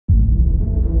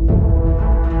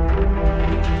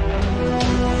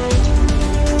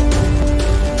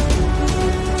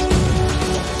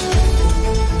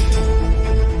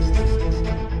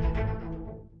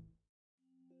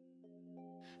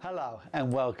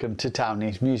and welcome to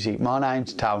Tony's Music. My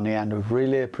name's Tony and I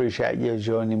really appreciate you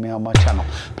joining me on my channel.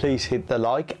 Please hit the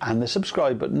like and the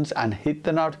subscribe buttons and hit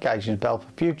the notifications bell for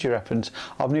future reference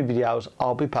of new videos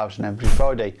I'll be posting every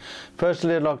Friday.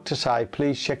 Firstly, I'd like to say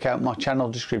please check out my channel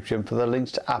description for the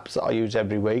links to apps that I use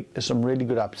every week. There's some really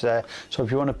good apps there, so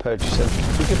if you want to purchase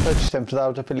them, you can purchase them for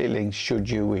those affiliate links should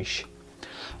you wish.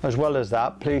 As well as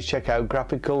that, please check out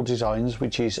Graphical Designs,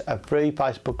 which is a free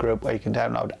Facebook group where you can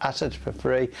download assets for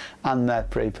free and they're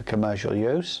free for commercial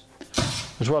use.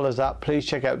 As well as that, please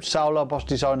check out Solo Boss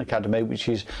Design Academy, which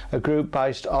is a group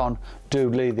based on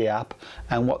Doodly the app,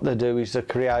 and what they do is they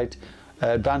create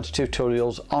advanced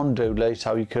tutorials on Doodly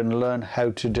so you can learn how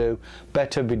to do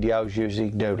better videos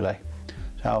using Doodly.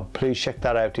 So please check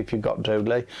that out if you've got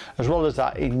Doodly. As well as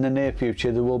that, in the near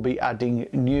future there will be adding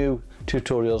new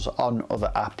tutorials on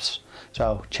other apps,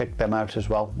 so check them out as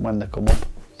well when they come up.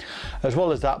 As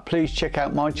well as that, please check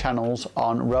out my channels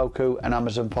on Roku and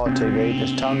Amazon Fire TV.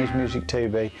 There's Tony's Music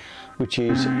TV, which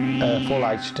is full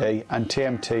HD, and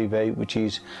TMTV, which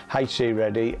is HD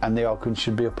ready, and the icon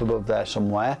should be up above there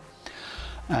somewhere.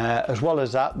 As well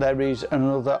as that, there is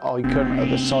another icon at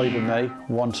the side of me,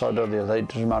 one side or the other, it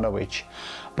doesn't matter which,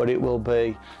 but it will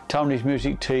be Tony's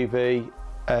Music TV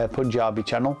Punjabi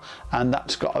channel, and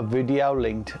that's got a video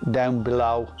linked down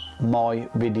below my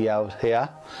videos here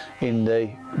in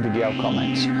the video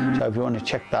comments. So if you want to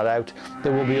check that out,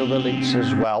 there will be other links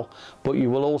as well, but you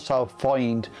will also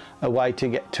find a way to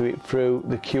get to it through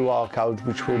the QR code,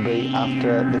 which will be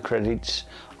after the credits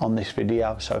on this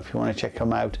video. So if you want to check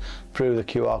them out through the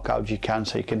QR codes, you can,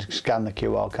 so you can scan the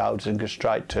QR codes and go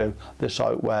straight to the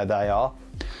site where they are.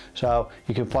 So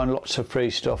you can find lots of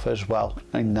free stuff as well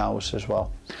in those as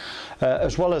well.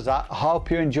 As well as that, I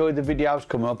hope you enjoy the videos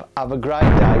coming up. Have a great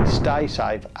day, stay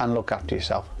safe and look after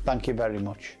yourself. Thank you very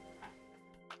much.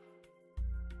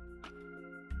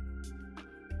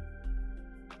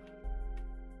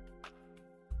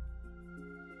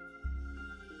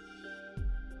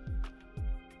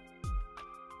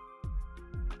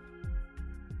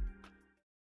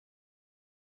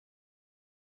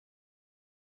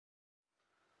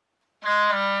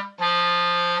 Ah.